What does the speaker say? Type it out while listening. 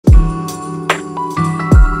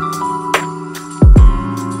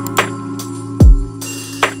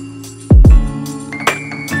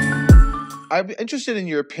I'm interested in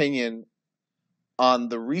your opinion on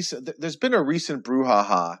there's been a recent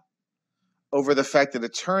brouhaha over the fact that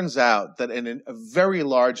it turns out that in a very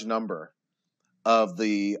large number of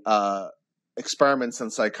the experiments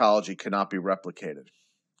in psychology cannot be replicated.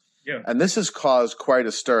 Yeah. And this has caused quite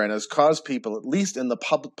a stir and has caused people, at least in the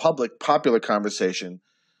popular conversation,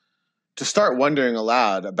 to start wondering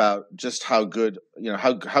aloud about just how good,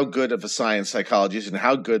 how good of a science psychology is and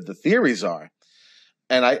how good the theories are.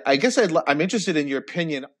 And I guess I'm interested in your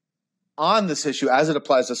opinion on this issue as it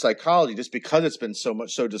applies to psychology, just because it's been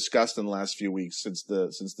so discussed in the last few weeks since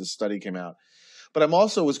this study came out. But I'm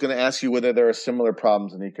also was going to ask you whether there are similar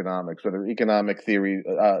problems in economics, whether economic theory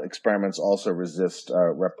experiments also resist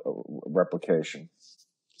replication.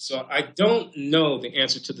 So I don't know the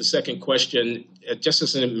answer to the second question, just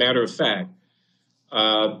as a matter of fact.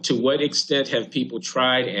 To what extent have people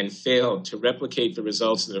tried and failed to replicate the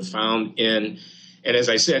results that are found in, and as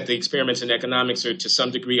I said, the experiments in economics are to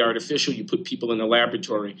some degree artificial. You put people in a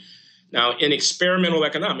laboratory. Now, in experimental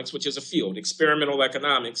economics, which is a field, experimental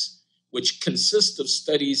economics, which consists of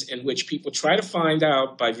studies in which people try to find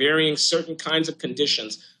out by varying certain kinds of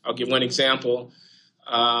conditions. I'll give one example.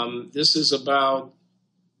 This is about,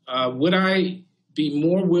 would I be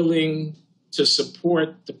more willing to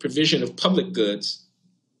support the provision of public goods,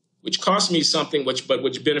 which cost me something, which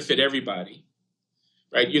benefit everybody,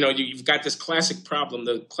 right? You've got this classic problem,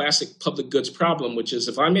 the classic public goods problem, which is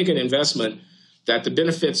if I make an investment that the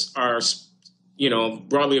benefits are,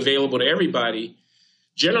 broadly available to everybody,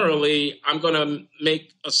 generally, I'm going to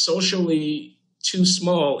make a socially too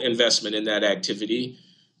small investment in that activity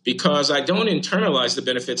because I don't internalize the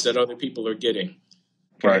benefits that other people are getting.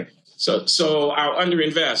 Okay? Right. So I'll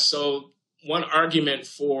underinvest. So one argument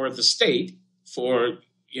for the state, for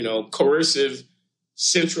coercive,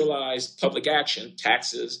 centralized public action,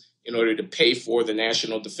 taxes, in order to pay for the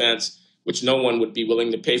national defense, which no one would be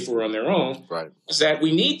willing to pay for on their own, right, is that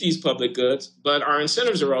we need these public goods, but our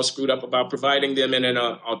incentives are all screwed up about providing them in an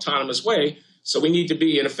autonomous way. So we need to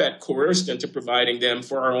be, in effect, coerced into providing them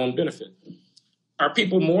for our own benefit. Are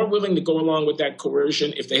people more willing to go along with that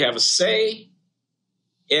coercion if they have a say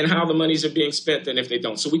in how the monies are being spent than if they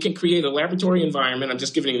don't? So we can create a laboratory environment, I'm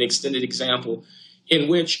just giving an extended example, in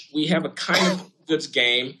which we have a kind of goods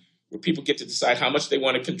game where people get to decide how much they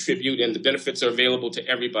want to contribute and the benefits are available to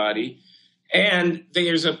everybody. And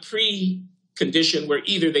there's a precondition where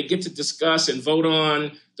either they get to discuss and vote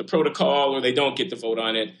on the protocol or they don't get to vote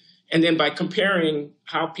on it. And then by comparing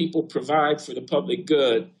how people provide for the public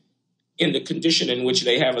good in the condition in which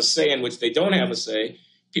they have a say and which they don't have a say,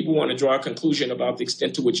 people want to draw a conclusion about the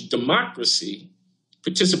extent to which democracy,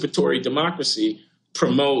 participatory democracy,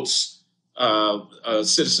 promotes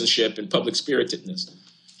citizenship and public spiritedness.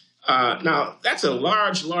 Now, that's a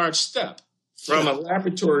large step from a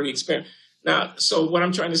laboratory experiment. Now, so what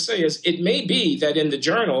I'm trying to say is it may be that in the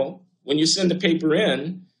journal, when you send the paper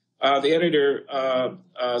in, the editor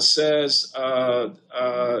says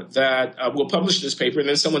that we'll publish this paper, and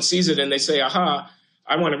then someone sees it and they say, aha,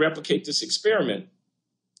 I want to replicate this experiment.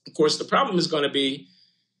 Of course, the problem is going to be,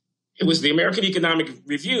 it was the American Economic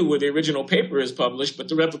Review where the original paper is published, but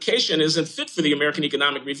the replication isn't fit for the American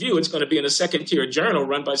Economic Review. It's going to be in a second-tier journal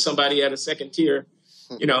run by somebody at a second-tier,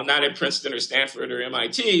 not at Princeton or Stanford or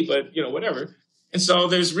MIT, but, whatever. And so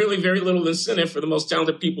there's really very little incentive for the most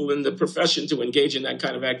talented people in the profession to engage in that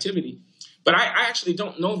kind of activity. But I actually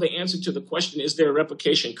don't know the answer to the question, is there a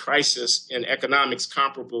replication crisis in economics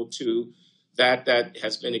comparable to that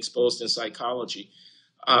has been exposed in psychology?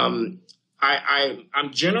 I'm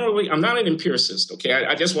not an empiricist, okay?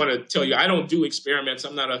 I just want to tell you, I don't do experiments.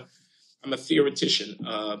 I'm a theoretician.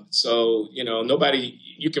 So,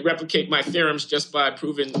 you can replicate my theorems just by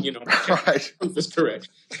proving, right, proof is correct.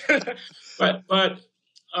 But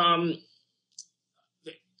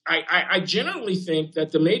I generally think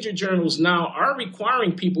that the major journals now are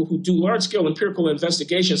requiring people who do large-scale empirical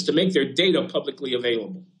investigations to make their data publicly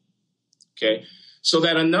available, okay? So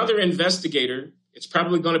that another investigator, it's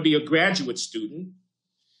probably going to be a graduate student,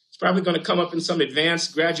 it's probably going to come up in some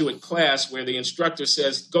advanced graduate class where the instructor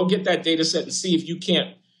says, go get that data set and see if you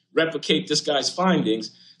can't replicate this guy's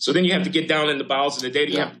findings. So then you have to get down in the bowels of the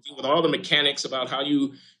data. You have to deal with all the mechanics about how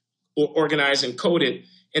you organize and code it.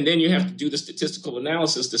 And then you have to do the statistical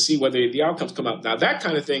analysis to see whether the outcomes come out. Now, that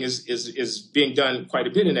kind of thing is being done quite a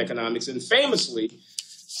bit in economics. And famously,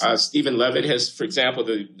 Stephen Levitt has, for example,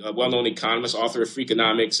 the well-known economist, author of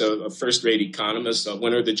Freakonomics, a first-rate economist, a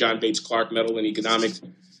winner of the John Bates Clark Medal in Economics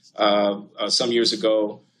some years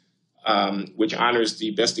ago, which honors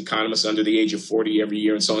the best economists under the age of 40 every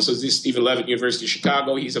year and so on. So this is Stephen Levitt, University of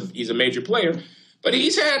Chicago. He's a major player. But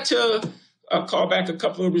he's had to call back a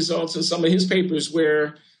couple of results in some of his papers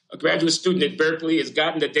where a graduate student at Berkeley has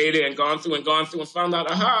gotten the data and gone through and found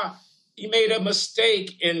out, aha, he made a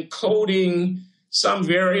mistake in coding some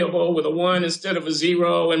variable with a 1 instead of a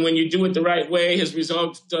 0. And when you do it the right way, his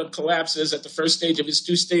result collapses at the first stage of his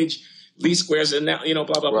two-stage least squares, and now,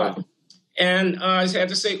 blah, blah, blah. And I had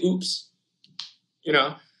to say, oops,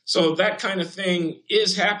 So that kind of thing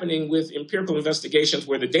is happening with empirical investigations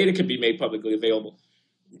where the data can be made publicly available.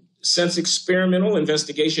 Since experimental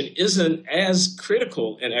investigation isn't as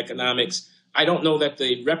critical in economics, I don't know that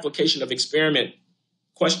the replication of experiment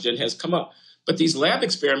question has come up. But these lab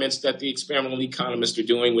experiments that the experimental economists are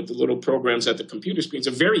doing with the little programs at the computer screens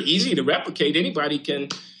are very easy to replicate. Anybody can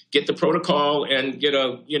get the protocol and get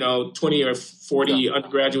 20 or 40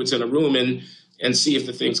 undergraduates in a room and see if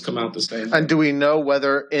the things come out the same. And do we know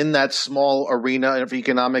whether in that small arena of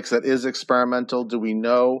economics that is experimental, do we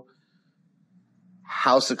know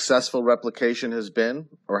how successful replication has been,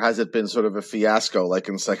 or has it been sort of a fiasco like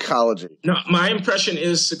in psychology? No, my impression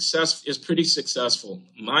is pretty successful.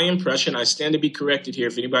 My impression, I stand to be corrected here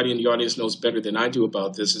if anybody in the audience knows better than I do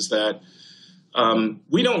about this, is that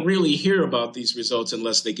we don't really hear about these results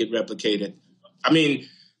unless they get replicated. I mean,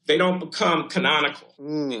 they don't become canonical.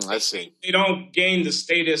 I see. They don't gain the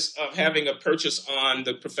status of having a purchase on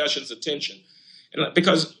the profession's attention. And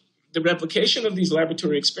because the replication of these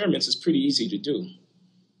laboratory experiments is pretty easy to do.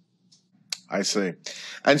 I see.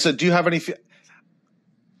 And so do you have any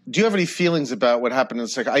feelings about what happened in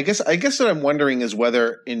psychology? I guess what I'm wondering is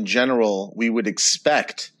whether in general we would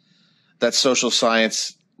expect that social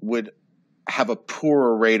science would have a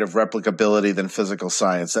poorer rate of replicability than physical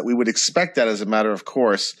science, that we would expect that as a matter of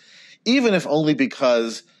course, even if only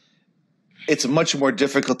because it's much more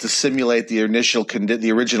difficult to simulate the original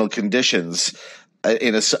conditions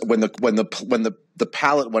when the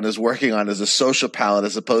palette one is working on is a social palette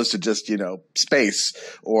as opposed to just space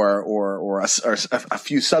or a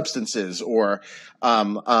few substances or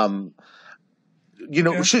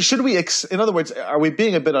should we in other words, are we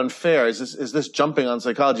being a bit unfair? Is this jumping on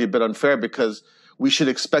psychology a bit unfair because we should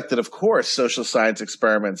expect that of course social science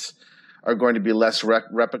experiments are going to be less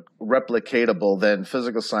replicatable than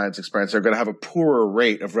physical science experiments? They're going to have a poorer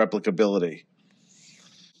rate of replicability.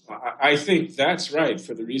 I think that's right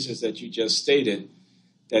for the reasons that you just stated,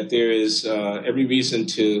 that there is every reason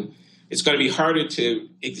it's going to be harder to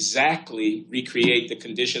exactly recreate the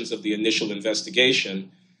conditions of the initial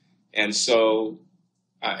investigation. And so,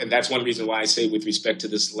 and that's one reason why I say with respect to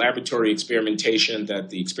this laboratory experimentation that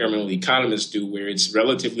the experimental economists do, where it's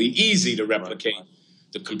relatively easy to replicate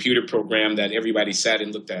the computer program that everybody sat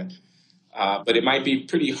and looked at. But it might be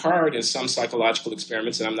pretty hard in some psychological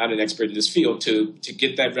experiments, and I'm not an expert in this field, to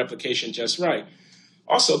get that replication just right.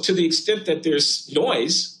 Also, to the extent that there's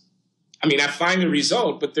noise, I mean, I find the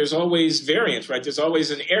result, but there's always variance, right? There's always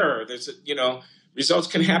an error. Results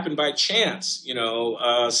can happen by chance,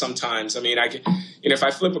 sometimes. I mean, if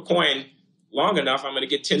I flip a coin long enough, I'm going to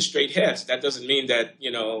get 10 straight heads. That doesn't mean that,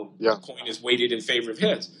 the coin is weighted in favor of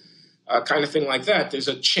heads. Kind of thing like that. There's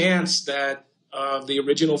a chance that the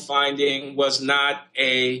original finding was not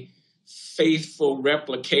a faithful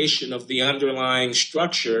replication of the underlying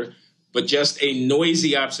structure, but just a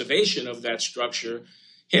noisy observation of that structure.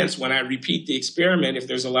 Hence, when I repeat the experiment, if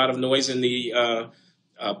there's a lot of noise in the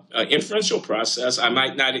inferential process, I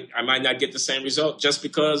might not get the same result just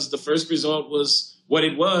because the first result was what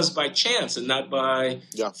it was by chance and not by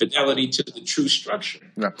fidelity to the true structure.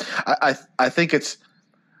 Yeah, I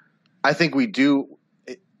think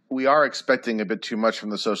we are expecting a bit too much from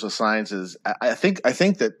the social sciences. I think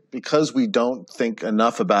that because we don't think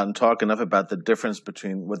enough about and talk enough about the difference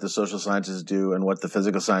between what the social sciences do and what the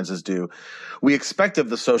physical sciences do, we expect of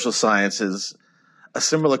the social sciences a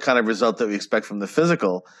similar kind of result that we expect from the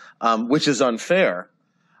physical, which is unfair.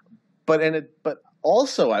 But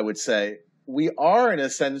also, I would say we are, in a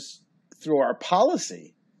sense, through our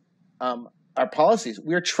policies,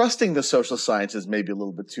 we are trusting the social sciences maybe a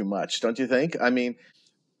little bit too much, don't you think? I mean,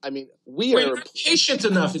 we're not patient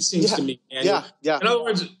enough, it seems to me. Yeah. In other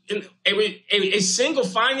words, a single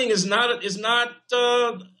finding is not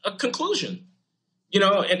a conclusion,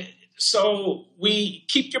 and so we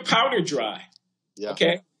keep your powder dry. Yeah.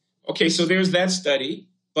 Okay. So there's that study,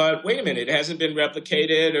 but wait a minute, it hasn't been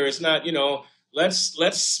replicated, or it's not.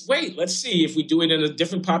 Let's wait. Let's see if we do it in a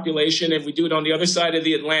different population. If we do it on the other side of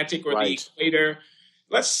the Atlantic or the equator.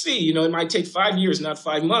 Let's see, it might take 5 years, not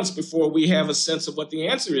 5 months, before we have a sense of what the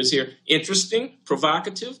answer is here. Interesting,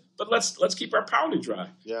 provocative, but let's keep our powder dry.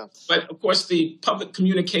 Yeah. But of course, the public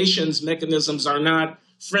communications mechanisms are not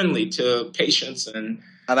friendly to patients, and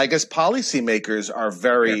I guess policymakers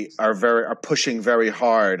are pushing very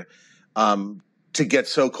hard to get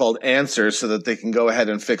so-called answers so that they can go ahead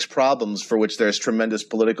and fix problems for which there's tremendous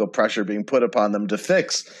political pressure being put upon them to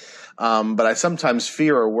fix. But I sometimes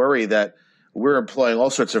fear or worry that we're employing all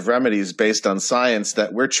sorts of remedies based on science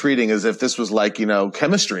that we're treating as if this was like,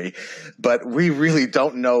 chemistry, but we really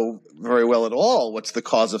don't know very well at all what's the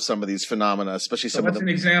cause of some of these phenomena, especially some of them.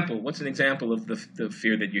 What's an example of the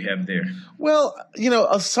fear that you have there? Well,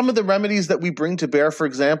 some of the remedies that we bring to bear, for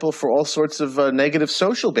example, for all sorts of negative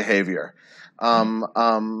social behavior.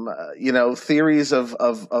 Theories of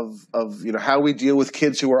how we deal with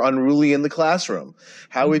kids who are unruly in the classroom,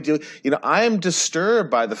 how we deal. I am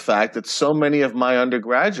disturbed by the fact that so many of my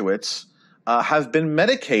undergraduates have been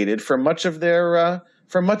medicated for much of their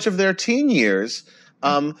teen years.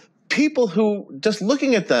 People who, just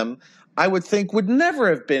looking at them, I would think would never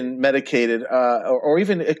have been medicated or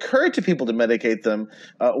even occurred to people to medicate them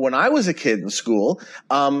when I was a kid in school.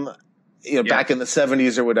 Back in the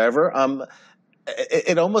 70s or whatever.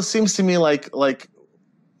 It almost seems to me like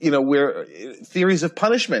where theories of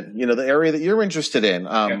punishment, the area that you're interested in,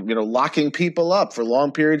 locking people up for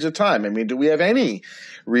long periods of time. I mean, do we have any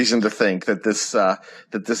reason to think that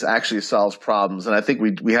this actually solves problems? And I think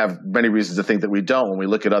we have many reasons to think that we don't when we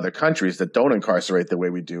look at other countries that don't incarcerate the way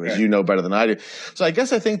we do, as you know better than I do. So I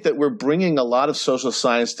guess I think that we're bringing a lot of social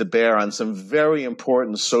science to bear on some very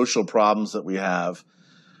important social problems that we have.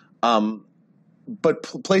 But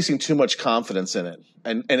placing too much confidence in it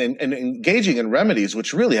and engaging in remedies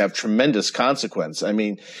which really have tremendous consequence. I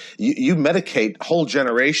mean, you medicate whole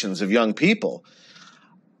generations of young people.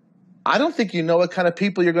 I don't think you know what kind of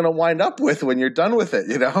people you're going to wind up with when you're done with it,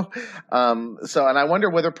 and I wonder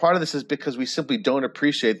whether part of this is because we simply don't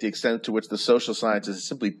appreciate the extent to which the social sciences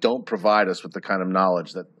simply don't provide us with the kind of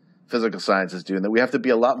knowledge that physical sciences do, and that we have to be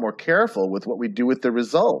a lot more careful with what we do with the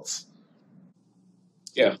results.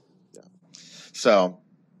 Yeah. So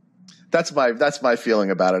that's my feeling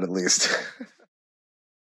about it, at least.